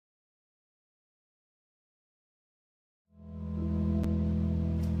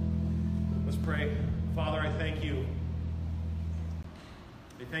pray. Father, I thank you.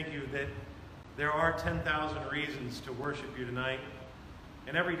 I thank you that there are 10,000 reasons to worship you tonight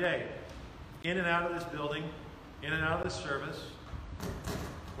and every day, in and out of this building, in and out of this service,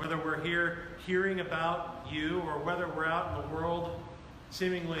 whether we're here hearing about you or whether we're out in the world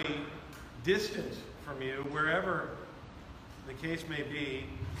seemingly distant from you, wherever the case may be,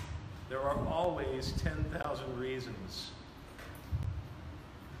 there are always 10,000 reasons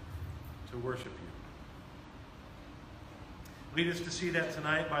to worship you. Lead us to see that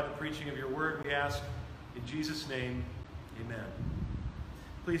tonight by the preaching of your word, we ask in Jesus' name, amen.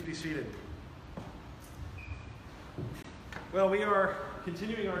 Please be seated. Well, we are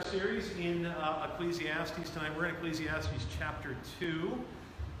continuing our series in Ecclesiastes tonight. We're in Ecclesiastes chapter 2,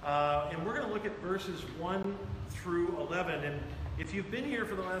 and we're going to look at verses 1 through 11. And if you've been here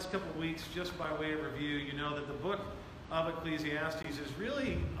for the last couple of weeks, just by way of review, you know that the book of Ecclesiastes is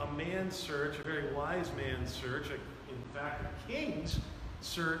really a man's search, a very wise man's search, in fact, a king's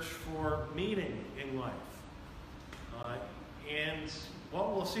search for meaning in life. And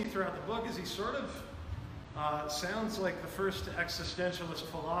what we'll see throughout the book is he sort of sounds like the first existentialist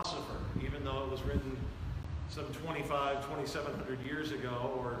philosopher, even though it was written some 2,700 years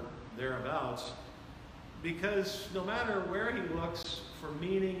ago or thereabouts, because no matter where he looks for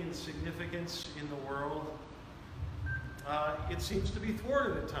meaning and significance in the world, it seems to be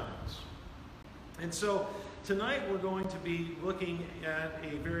thwarted at times. And so tonight we're going to be looking at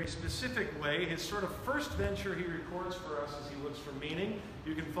a very specific way. His sort of first venture he records for us as he looks for meaning.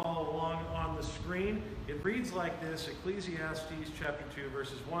 You can follow along on the screen. It reads like this, Ecclesiastes chapter 2,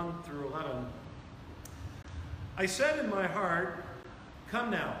 verses 1 through 11. I said in my heart,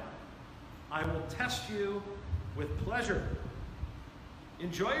 come now, I will test you with pleasure.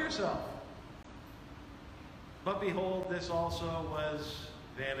 Enjoy yourself. But behold, this also was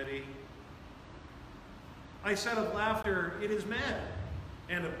vanity. I said of laughter, it is mad,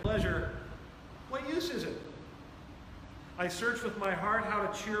 and of pleasure, what use is it? I searched with my heart how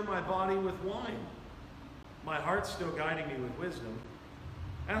to cheer my body with wine, my heart still guiding me with wisdom,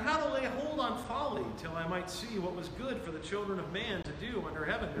 and how to lay hold on folly till I might see what was good for the children of man to do under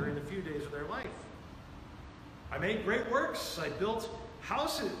heaven during the few days of their life. I made great works. I built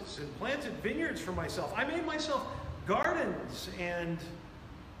houses and planted vineyards for myself. I made myself gardens and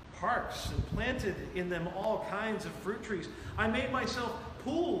parks and planted in them all kinds of fruit trees. I made myself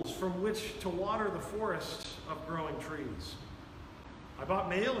pools from which to water the forests of growing trees. I bought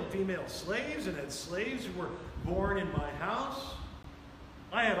male and female slaves and had slaves who were born in my house.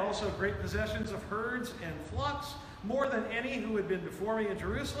 I had also great possessions of herds and flocks, more than any who had been before me in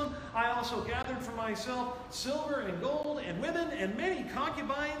Jerusalem. I also gathered for myself silver and gold and women and many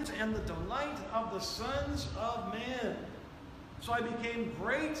concubines and the delight of the sons of man. So I became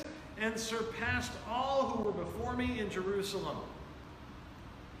great and surpassed all who were before me in Jerusalem.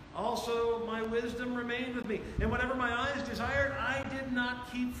 Also my wisdom remained with me, and whatever my eyes desired, I did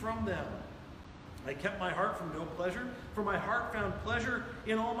not keep from them. I kept my heart from no pleasure, for my heart found pleasure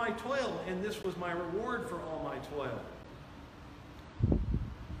in all my toil, and this was my reward for all my toil.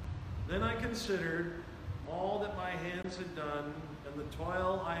 Then I considered all that my hands had done, and the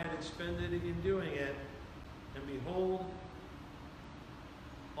toil I had expended in doing it, and behold,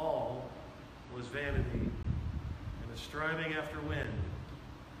 all was vanity and a striving after wind,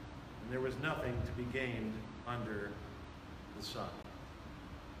 and there was nothing to be gained under the sun.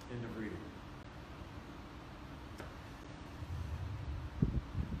 End of reading.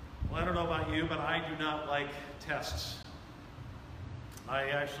 Well, I don't know about you, but I do not like tests. I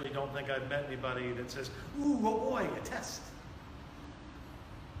actually don't think I've met anybody that says, ooh, oh boy, a test.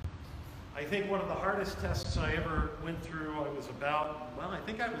 I think one of the hardest tests I ever went through, I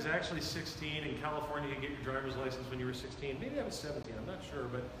think I was actually 16. In California, you get your driver's license when you were 16. Maybe I was 17, I'm not sure.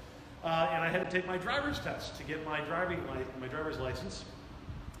 But and I had to take my driver's test to get my driver's license.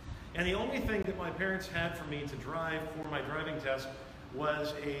 And the only thing that my parents had for me to drive for my driving test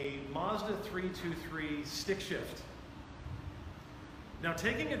was a Mazda 323 stick shift. Now,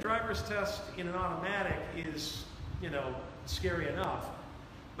 taking a driver's test in an automatic is, scary enough.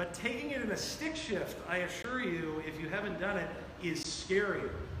 But taking it in a stick shift, I assure you, if you haven't done it, is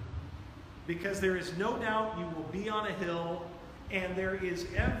scarier. Because there is no doubt you will be on a hill, and there is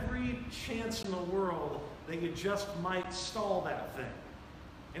every chance in the world that you just might stall that thing.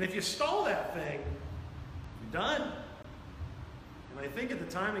 And if you stall that thing, you're done. And I think at the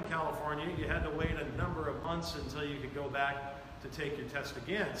time in California, you had to wait a number of months until you could go back to take your test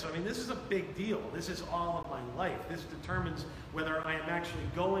again. So, I mean, this is a big deal. This is all of my life. This determines whether I am actually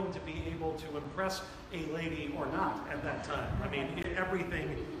going to be able to impress a lady or not at that time. I mean,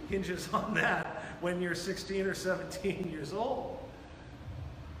 everything hinges on that when you're 16 or 17 years old.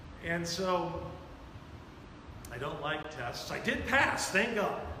 And so, I don't like tests. I did pass, thank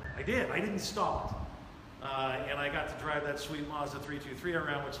God. I did. I didn't stop. And I got to drive that sweet Mazda 323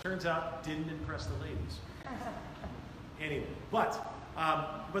 around, which turns out didn't impress the ladies. Anyway, but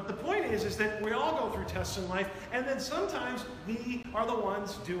the point is that we all go through tests in life, and then sometimes we are the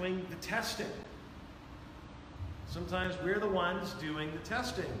ones doing the testing. Sometimes we're the ones doing the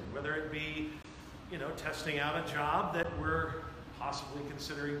testing, whether it be, testing out a job that we're possibly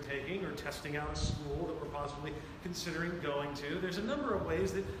considering taking, or testing out a school that we're possibly considering going to. There's a number of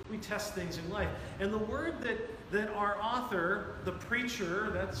ways that we test things in life. And the word that our author, the preacher,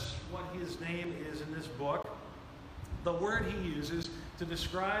 that's what his name is in this book, the word he uses to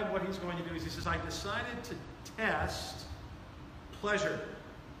describe what he's going to do is he says, I decided to test pleasure.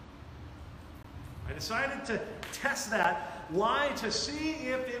 I decided to test that. Why? To see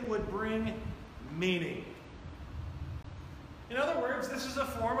if it would bring meaning. In other words, this is a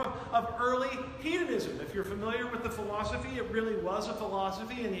form of early hedonism. If you're familiar with the philosophy, it really was a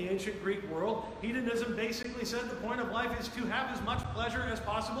philosophy in the ancient Greek world. Hedonism basically said the point of life is to have as much pleasure as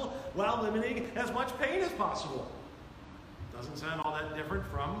possible while limiting as much pain as possible. Doesn't sound all that different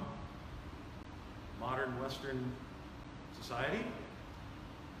from modern Western society.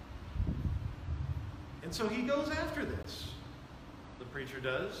 And so he goes after this. The preacher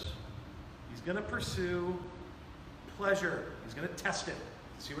does. He's going to pursue pleasure. He's going to test it,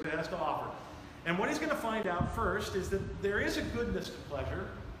 see what it has to offer. And what he's going to find out first is that there is a goodness to pleasure.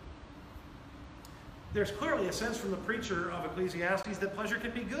 There's clearly a sense from the preacher of Ecclesiastes that pleasure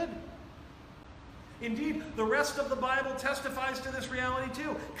can be good. Indeed, the rest of the Bible testifies to this reality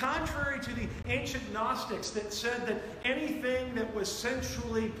too. Contrary to the ancient Gnostics that said that anything that was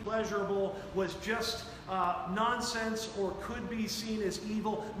sensually pleasurable was just nonsense or could be seen as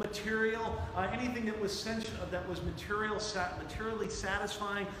evil, material, anything that was materially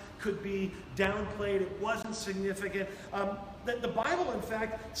satisfying could be downplayed. It wasn't significant. That the Bible, in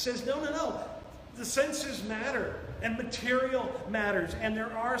fact, says no. The senses matter, and material matters, and there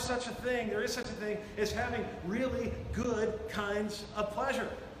is such a thing as having really good kinds of pleasure.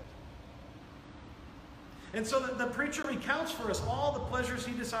 And so the preacher recounts for us all the pleasures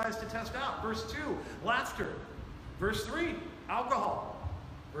he decides to test out. Verse 2, laughter. Verse 3, alcohol.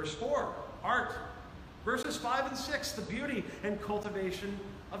 Verse 4, art. Verses 5 and 6, the beauty and cultivation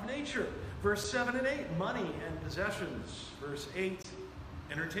of nature. Verse 7 and 8, money and possessions. Verse 8,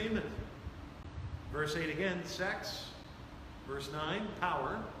 entertainment. Verse 8 again, sex. Verse 9,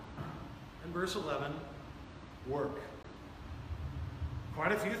 power. And verse 11, work.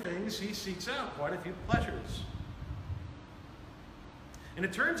 Quite a few things he seeks out, quite a few pleasures. And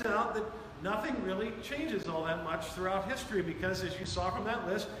it turns out that nothing really changes all that much throughout history, because as you saw from that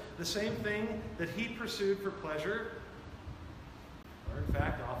list, the same thing that he pursued for pleasure are in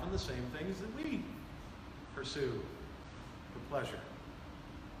fact often the same things that we pursue for pleasure.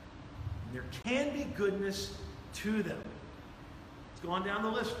 And there can be goodness to them. Let's go on down the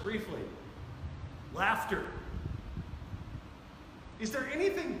list briefly. Laughter. Is there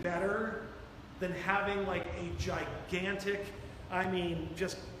anything better than having like a gigantic,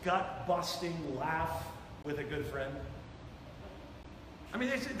 just gut-busting laugh with a good friend?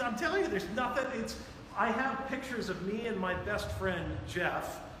 I'm telling you, there's nothing. I have pictures of me and my best friend,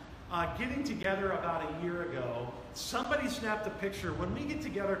 Jeff, getting together about a year ago. Somebody snapped a picture. When we get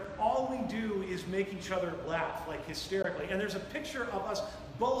together, all we do is make each other laugh, like hysterically. And there's a picture of us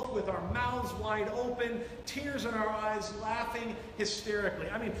both with our mouths wide open, tears in our eyes, laughing hysterically.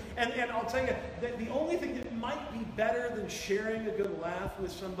 And I'll tell you, that the only thing that might be better than sharing a good laugh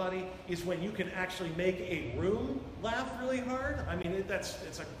with somebody is when you can actually make a room laugh really hard.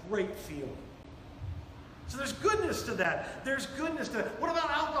 It's a great feeling. So there's goodness to that. There's goodness to that. What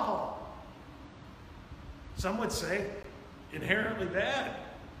about alcohol? Some would say inherently bad.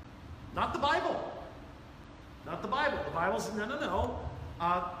 Not the Bible. Not the Bible. The Bible says, no.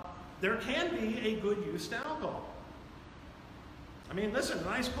 There can be a good use to alcohol. Listen, a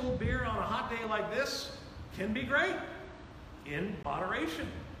nice cold beer on a hot day like this can be great in moderation.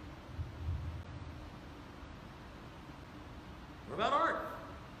 What about art?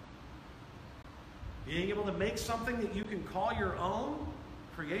 Being able to make something that you can call your own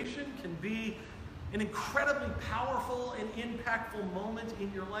creation can be an incredibly powerful and impactful moment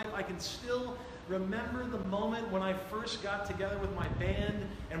in your life. I can still remember the moment when I first got together with my band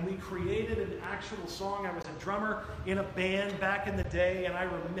and we created an actual song. I was a drummer in a band back in the day, and I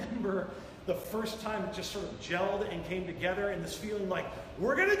remember the first time it just sort of gelled and came together, and this feeling like,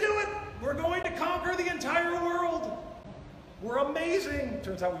 we're going to do it! We're going to conquer the entire world! We're amazing!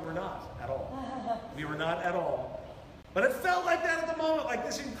 Turns out we were not at all. We were not at all. But it felt like that at the moment, like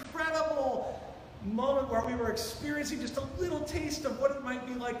this incredible moment where we were experiencing just a little taste of what it might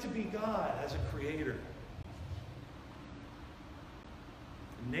be like to be God as a creator.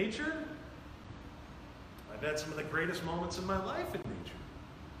 In nature, I've had some of the greatest moments in my life in nature.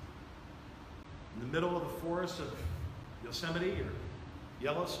 In the middle of the forest of Yosemite or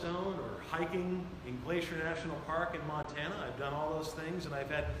Yellowstone, or hiking in Glacier National Park in Montana. I've done all those things, and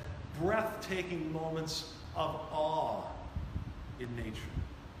I've had breathtaking moments of awe in nature.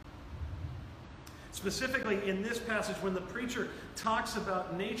 Specifically in this passage, when the preacher talks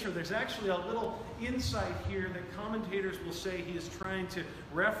about nature, there's actually a little insight here that commentators will say he is trying to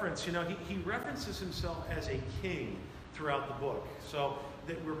reference. You know, he references himself as a king throughout the book. So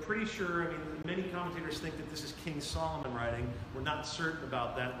that we're pretty sure, I mean, many commentators think that this is King Solomon writing. We're not certain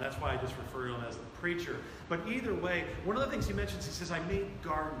about that. That's why I just refer to him as the preacher. But either way, one of the things he mentions, he says, I made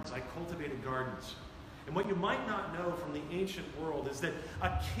gardens. I cultivated gardens. And what you might not know from the ancient world is that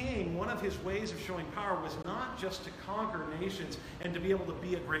a king, one of his ways of showing power was not just to conquer nations and to be able to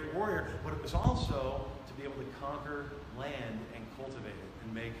be a great warrior, but it was also to be able to conquer land and cultivate it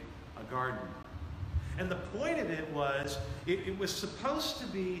and make a garden. And the point of it was, it was supposed to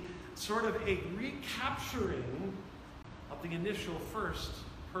be sort of a recapturing of the initial first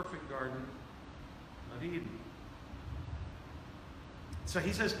perfect garden of Eden. So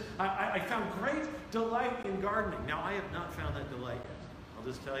he says, I found great delight in gardening. Now, I have not found that delight yet. I'll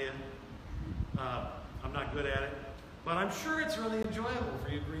just tell you, I'm not good at it. But I'm sure it's really enjoyable for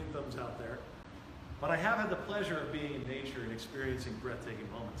you green thumbs out there. But I have had the pleasure of being in nature and experiencing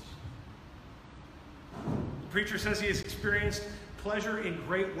breathtaking moments. The preacher says he has experienced pleasure in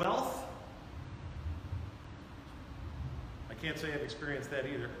great wealth. I can't say I've experienced that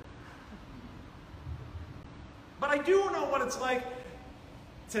either. But I do know what it's like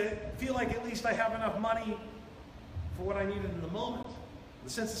to feel like at least I have enough money for what I needed in the moment. The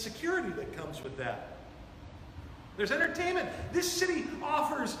sense of security that comes with that. There's entertainment. This city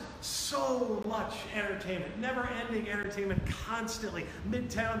offers so much entertainment, never-ending entertainment constantly.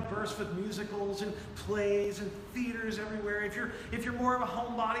 Midtown bursts with musicals and plays and theaters everywhere. If you're more of a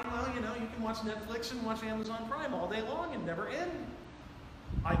homebody, well, you know, you can watch Netflix and watch Amazon Prime all day long and never end.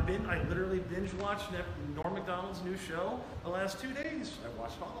 I literally binge watched Norm Macdonald's new show the last 2 days. I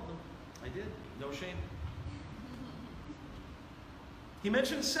watched all of them. I did. No shame. He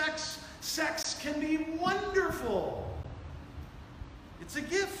mentioned sex. Sex can be wonderful. It's a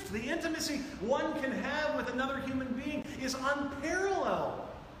gift. The intimacy one can have with another human being is unparalleled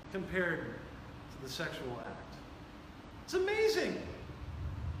compared to the sexual act. It's amazing.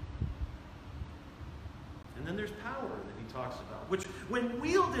 And then there's power that he talks about, which when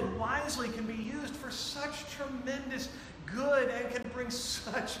wielded wisely can be used for such tremendous good and can bring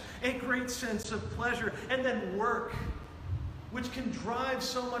such a great sense of pleasure. And then work, which can drive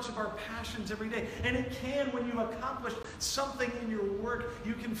so much of our passions every day. And it can, when you've accomplished something in your work,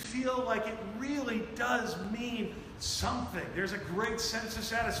 you can feel like it really does mean something. There's a great sense of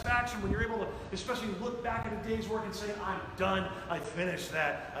satisfaction when you're able to, especially look back at a day's work and say, I'm done, I finished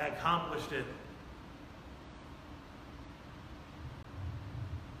that, I accomplished it.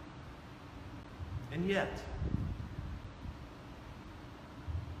 And yet,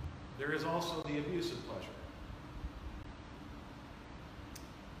 there is also the abuse of pleasure,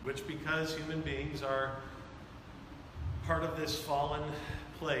 which, because human beings are part of this fallen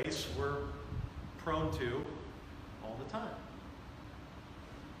place, we're prone to all the time.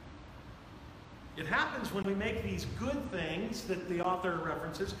 It happens when we make these good things that the author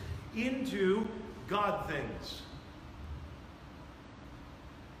references into God things.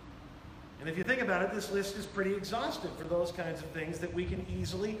 And if you think about it, this list is pretty exhaustive for those kinds of things that we can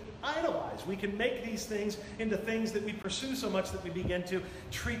easily idolize. We can make these things into things that we pursue so much that we begin to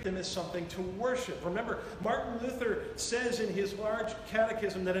treat them as something to worship. Remember, Martin Luther says in his large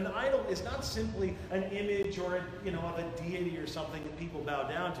catechism that an idol is not simply an image or of a deity or something that people bow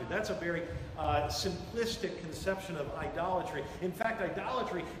down to. That's a very simplistic conception of idolatry. In fact,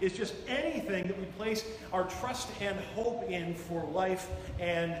 idolatry is just anything that we place our trust and hope in for life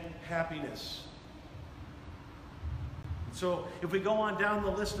and happiness. So if we go on down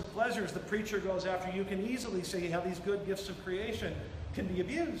the list of pleasures the preacher goes after, you can easily see how these good gifts of creation can be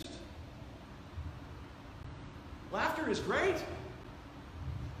abused. laughter is great.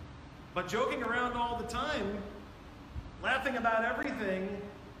 But joking around all the time, laughing about everything,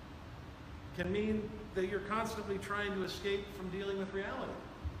 can mean that you're constantly trying to escape from dealing with reality.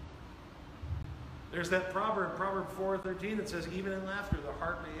 There's that proverb, Proverb 4:13, that says, even in laughter, the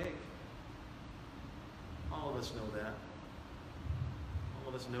heart may ache. All of us know that. All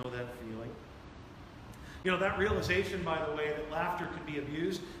of us know that feeling. You know, that realization, by the way, that laughter could be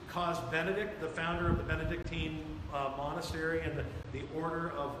abused, caused Benedict, the founder of the Benedictine monastery and the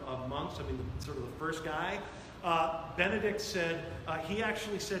order of monks, sort of the first guy, Benedict said, he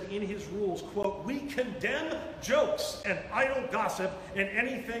actually said in his rules, quote, "We condemn jokes and idle gossip and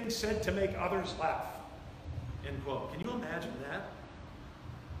anything said to make others laugh," end quote. Can you imagine that?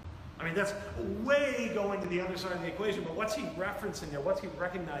 I mean, that's way going to the other side of the equation, but what's he referencing there? What's he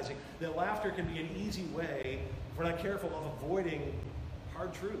recognizing? That laughter can be an easy way, if we're not careful, of avoiding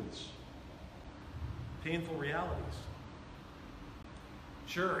hard truths, painful realities.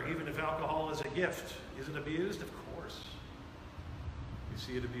 Sure, even if alcohol is a gift, is it abused? Of course. You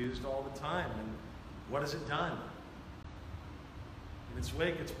see it abused all the time. And what has it done? In its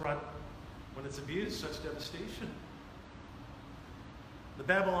wake, it's brought, when it's abused, such devastation. The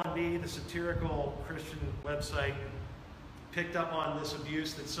Babylon Bee, the satirical Christian website, picked up on this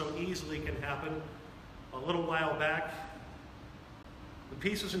abuse that so easily can happen a little while back. The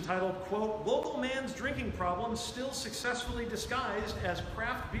piece was entitled, quote, "Local man's drinking problem still successfully disguised as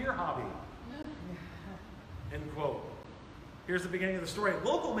craft beer hobby," end quote. Here's the beginning of the story.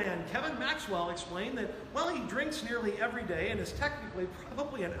 Local man Kevin Maxwell explained that while he drinks nearly every day and is technically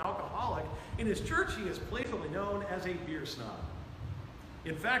probably an alcoholic, in his church he is playfully known as a beer snob.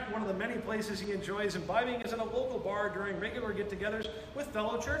 In fact, one of the many places he enjoys imbibing is at a local bar during regular get-togethers with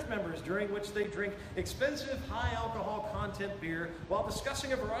fellow church members, during which they drink expensive, high-alcohol content beer while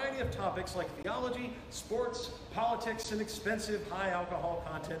discussing a variety of topics like theology, sports, politics, and expensive, high-alcohol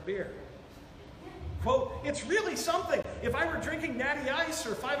content beer. Quote, "It's really something. If I were drinking Natty Ice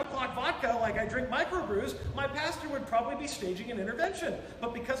or 5 o'clock vodka like I drink microbrews, my pastor would probably be staging an intervention.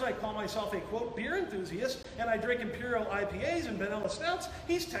 But because I call myself a, quote, beer enthusiast and I drink Imperial IPAs and vanilla stouts,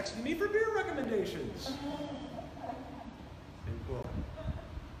 he's texting me for beer recommendations." End quote.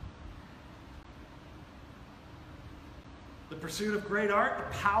 The pursuit of great art,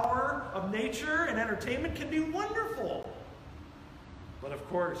 the power of nature and entertainment can be wonderful. But of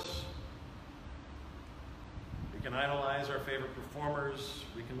course, we can idolize our favorite performers.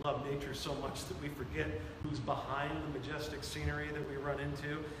 We can love nature so much that we forget who's behind the majestic scenery that we run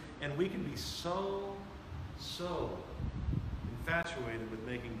into. And we can be so infatuated with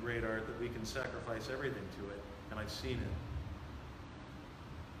making great art that we can sacrifice everything to it. And I've seen it.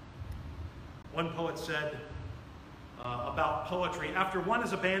 One poet said about poetry, after one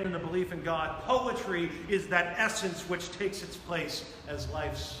has abandoned a belief in God, poetry is that essence which takes its place as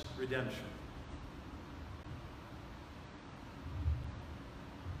life's redemption.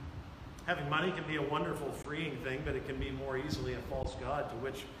 Having money can be a wonderful, freeing thing, but it can be more easily a false god to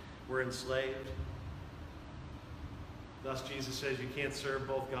which we're enslaved. Thus, Jesus says you can't serve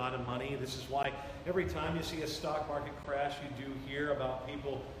both God and money. This is why every time you see a stock market crash, you do hear about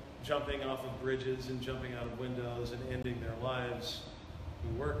people jumping off of bridges and jumping out of windows and ending their lives who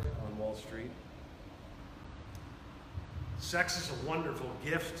work on Wall Street. Sex is a wonderful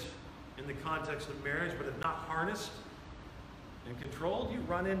gift in the context of marriage, but if not harnessed and controlled, you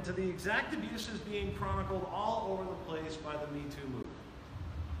run into the exact abuses being chronicled all over the place by the Me Too movement.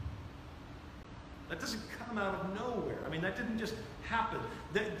 That doesn't come out of nowhere. I mean, that didn't just happen.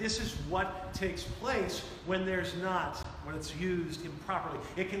 This is what takes place when it's used improperly.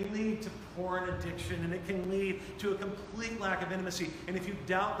 It can lead to porn addiction, and it can lead to a complete lack of intimacy. And if you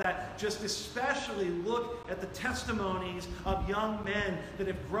doubt that, just especially look at the testimonies of young men that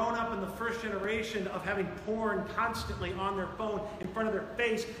have grown up in the first generation of having porn constantly on their phone in front of their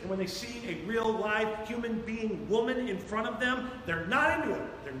face. And when they see a real, live, human being woman in front of them, they're not into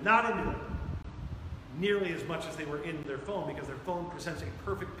it. They're not into it nearly as much as they were in their phone, because their phone presents a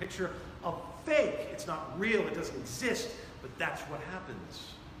perfect picture of fake. It's not real. It doesn't exist. But that's what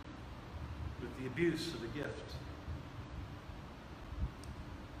happens with the abuse of the gift.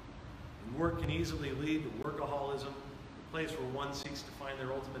 And work can easily lead to workaholism, a place where one seeks to find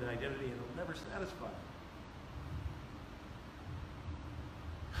their ultimate identity and it'll never satisfy.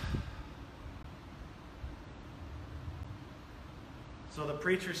 So the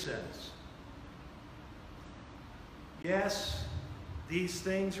preacher says, yes, these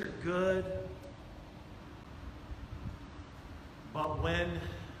things are good, but when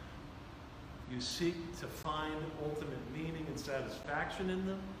you seek to find ultimate meaning and satisfaction in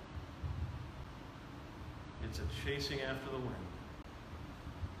them, It's a chasing after the wind.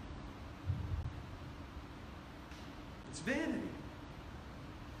 It's vanity.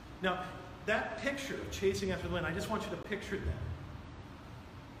 Now, that picture of chasing after the wind, I just want you to picture that.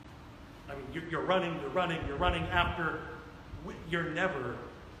 I mean, you're running after, you're never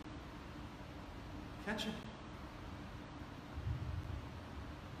catching.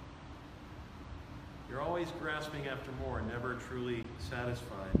 You're always grasping after more, never truly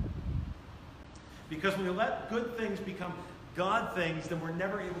satisfied. Because when we let good things become God things, then we're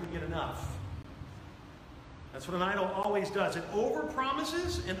never able to get enough. That's what an idol always does. It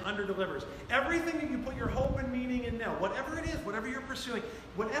overpromises and underdelivers. Everything that you put your hope and meaning in now, whatever it is, whatever you're pursuing,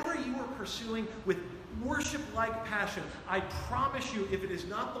 whatever you are pursuing with worship-like passion, I promise you, if it is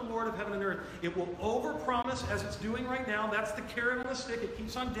not the Lord of heaven and earth, it will overpromise as it's doing right now. That's the carrot on the stick. It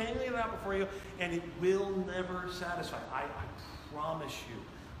keeps on dangling it out before you, and it will never satisfy. I promise you.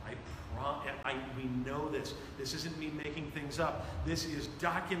 We know this. This isn't me making things up. This is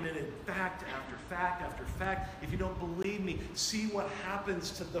documented fact after fact after fact. If you don't believe me, see what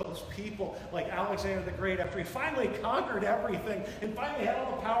happens to those people like Alexander the Great after he finally conquered everything and finally had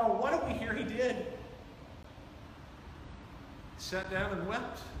all the power. What do we hear he did? He sat down and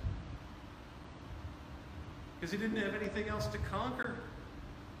wept because he didn't have anything else to conquer.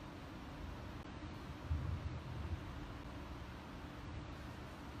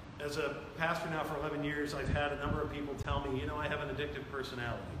 As a pastor now for 11 years, I've had a number of people tell me, I have an addictive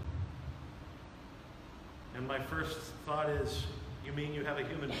personality. And my first thought is, you mean you have a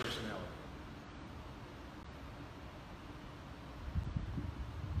human personality?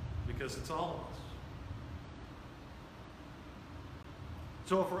 Because it's all of us.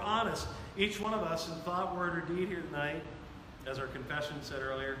 So if we're honest, each one of us in thought, word, or deed here tonight, as our confession said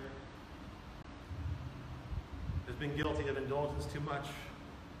earlier, has been guilty of indulgence too much.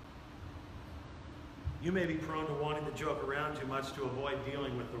 You may be prone to wanting to joke around too much to avoid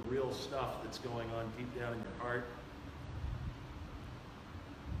dealing with the real stuff that's going on deep down in your heart.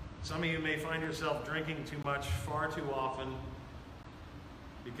 Some of you may find yourself drinking too much far too often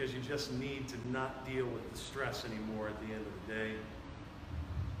because you just need to not deal with the stress anymore at the end of the day.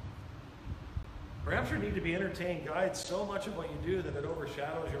 Perhaps your need to be entertained guides so much of what you do that it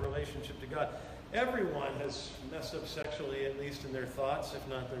overshadows your relationship to God. Everyone has messed up sexually, at least in their thoughts, if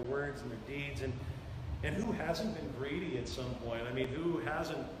not their words and their deeds. And who hasn't been greedy at some point? I mean, who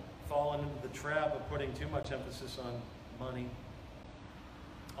hasn't fallen into the trap of putting too much emphasis on money,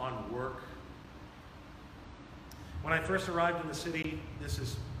 on work? When I first arrived in the city, this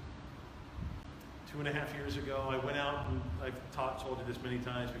is 2.5 years ago, I went out, and I've told you this many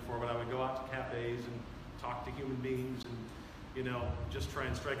times before, but I would go out to cafes and talk to human beings and, just try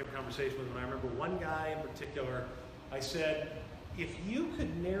and strike up a conversation with them. And I remember one guy in particular, I said, if you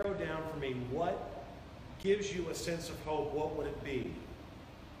could narrow down for me what gives you a sense of hope, what would it be?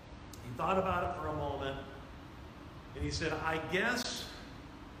 He thought about it for a moment, and he said, I guess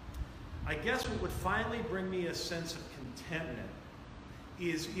what would finally bring me a sense of contentment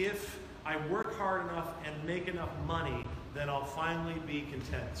is if I work hard enough and make enough money, then I'll finally be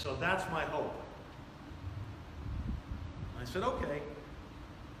content. So that's my hope. I said, okay,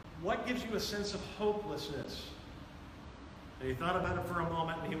 what gives you a sense of hopelessness? And he thought about it for a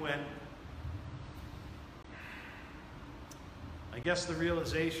moment, and he went, I guess the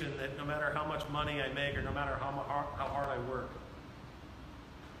realization that no matter how much money I make or no matter how hard I work,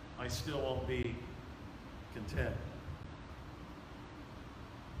 I still won't be content.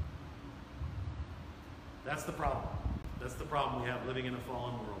 That's the problem. That's the problem we have living in a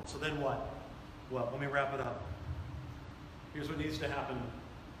fallen world. So then what? Well, let me wrap it up. Here's what needs to happen.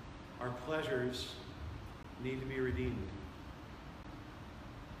 Our pleasures need to be redeemed.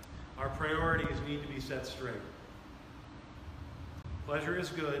 Our priorities need to be set straight. Pleasure is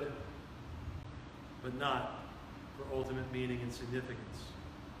good, but not for ultimate meaning and significance.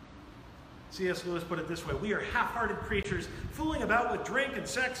 C.S. Lewis put it this way: we are half-hearted creatures fooling about with drink and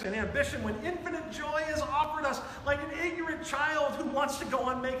sex and ambition when infinite joy is offered us, like an ignorant child who wants to go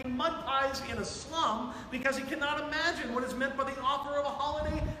on making mud pies in a slum because he cannot imagine what is meant by the offer of a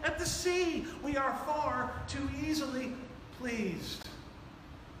holiday at the sea. We are far too easily pleased.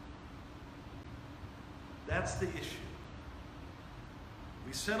 That's the issue.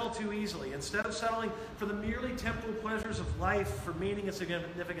 We settle too easily. Instead of settling for the merely temporal pleasures of life, for meaning and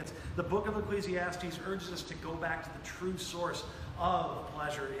significance, the book of Ecclesiastes urges us to go back to the true source of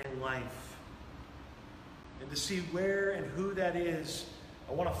pleasure in life and to see where and who that is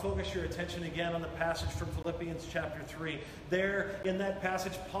I want to focus your attention again on the passage from Philippians chapter 3. There, in that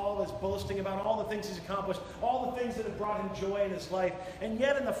passage, Paul is boasting about all the things he's accomplished, all the things that have brought him joy in his life. And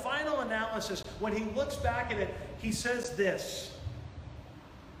yet, in the final analysis, when he looks back at it, he says this.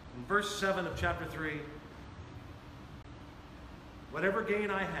 In verse 7 of chapter 3, whatever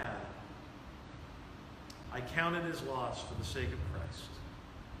gain I had, I count it as loss for the sake of Christ.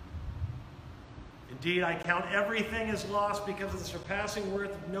 Indeed, I count everything as loss because of the surpassing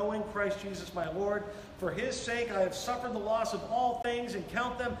worth of knowing Christ Jesus my Lord. For his sake I have suffered the loss of all things and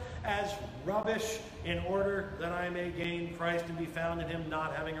count them as rubbish in order that I may gain Christ and be found in him,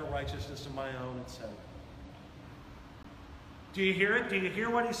 not having a righteousness of my own, etc. Do you hear it? Do you hear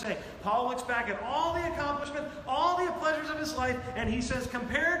what he's saying? Paul looks back at all the accomplishment, all the pleasures of his life, and he says,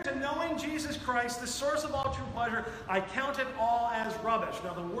 compared to knowing Jesus Christ, the source of all true pleasure, I count it all as rubbish.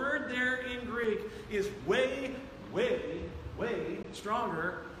 Now, the word there in Greek is way, way, way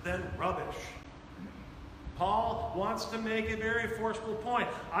stronger than rubbish. Paul wants to make a very forceful point.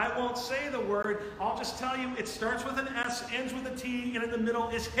 I won't say the word. I'll just tell you it starts with an S, ends with a T, and in the middle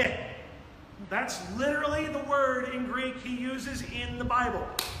is hit. That's literally the word in Greek he uses in the Bible.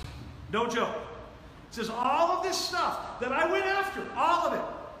 No joke. It says all of this stuff that I went after, all of it,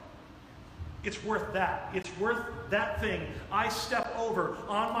 it's worth that. It's worth that thing I step over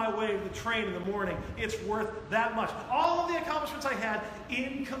on my way to the train in the morning. It's worth that much. All of the accomplishments I had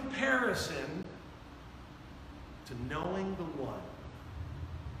in comparison to knowing the one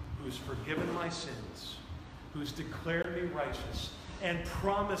who's forgiven my sins, who's declared me righteous, and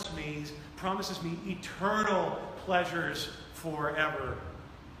promises me eternal pleasures forevermore.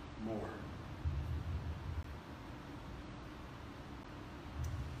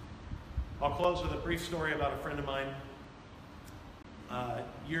 I'll close with a brief story about a friend of mine.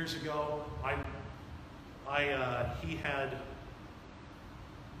 Years ago, he had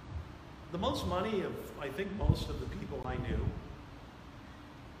the most money of, I think, most of the people I knew.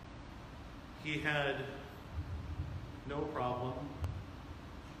 He had no problem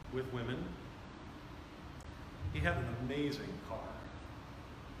with women. He had an amazing car.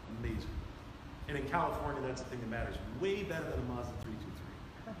 Amazing. And in California, that's the thing that matters. Way better than a Mazda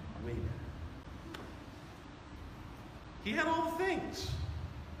 323. Way better. He had all the things.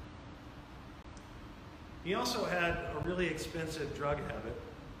 He also had a really expensive drug habit.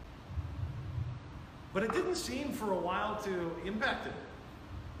 But it didn't seem for a while to impact him.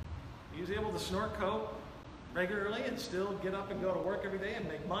 He was able to snort coke regularly and still get up and go to work every day and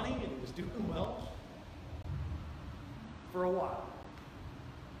make money, and he was doing well for a while.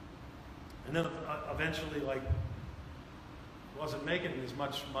 And then eventually, wasn't making as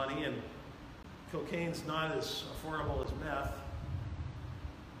much money, and cocaine's not as affordable as meth.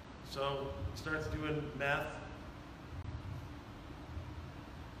 So he starts doing meth.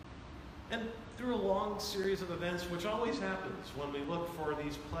 And through a long series of events, which always happens when we look for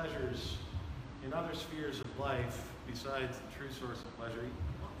these pleasures in other spheres of life besides the true source of pleasure,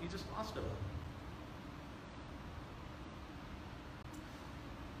 he just lost it.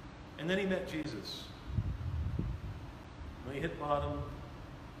 And then he met Jesus. When he hit bottom,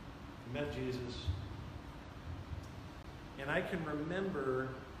 he met Jesus. And I can remember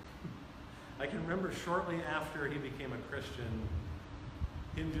shortly after he became a Christian,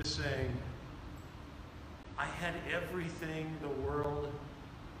 him just saying, I had everything the world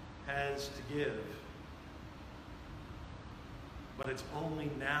has to give, but it's only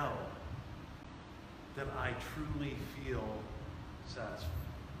now that I truly feel satisfied.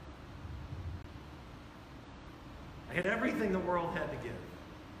 I had everything the world had to give,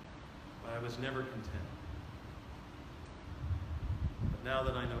 but I was never content. But now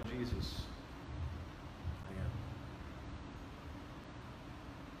that I know Jesus, I am.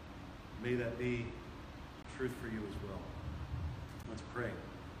 May that be truth for you as well. Let's pray.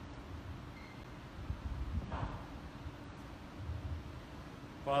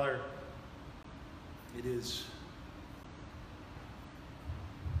 Father, it is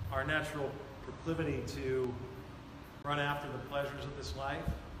our natural proclivity to run after the pleasures of this life.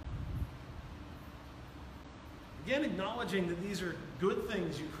 Again, acknowledging that these are good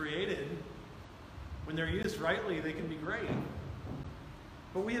things you created. When they're used rightly, they can be great.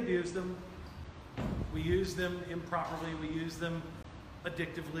 But we abuse them. We use them improperly. We use them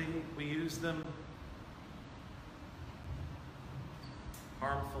addictively. We use them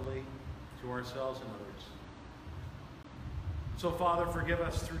harmfully to ourselves and others. So, Father, forgive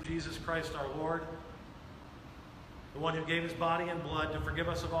us through Jesus Christ our Lord, the one who gave his body and blood to forgive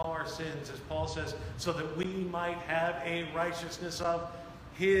us of all our sins, as Paul says, so that we might have a righteousness of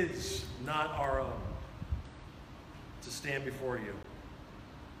his, not our own, to stand before you.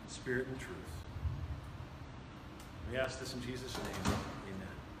 spirit and truth. We ask this in Jesus' name.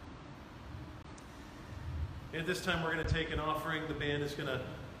 Amen. At this time, we're going to take an offering. The band is going to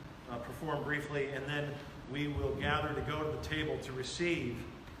perform briefly, and then we will gather to go to the table to receive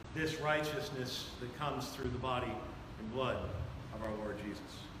this righteousness that comes through the body and blood of our Lord Jesus.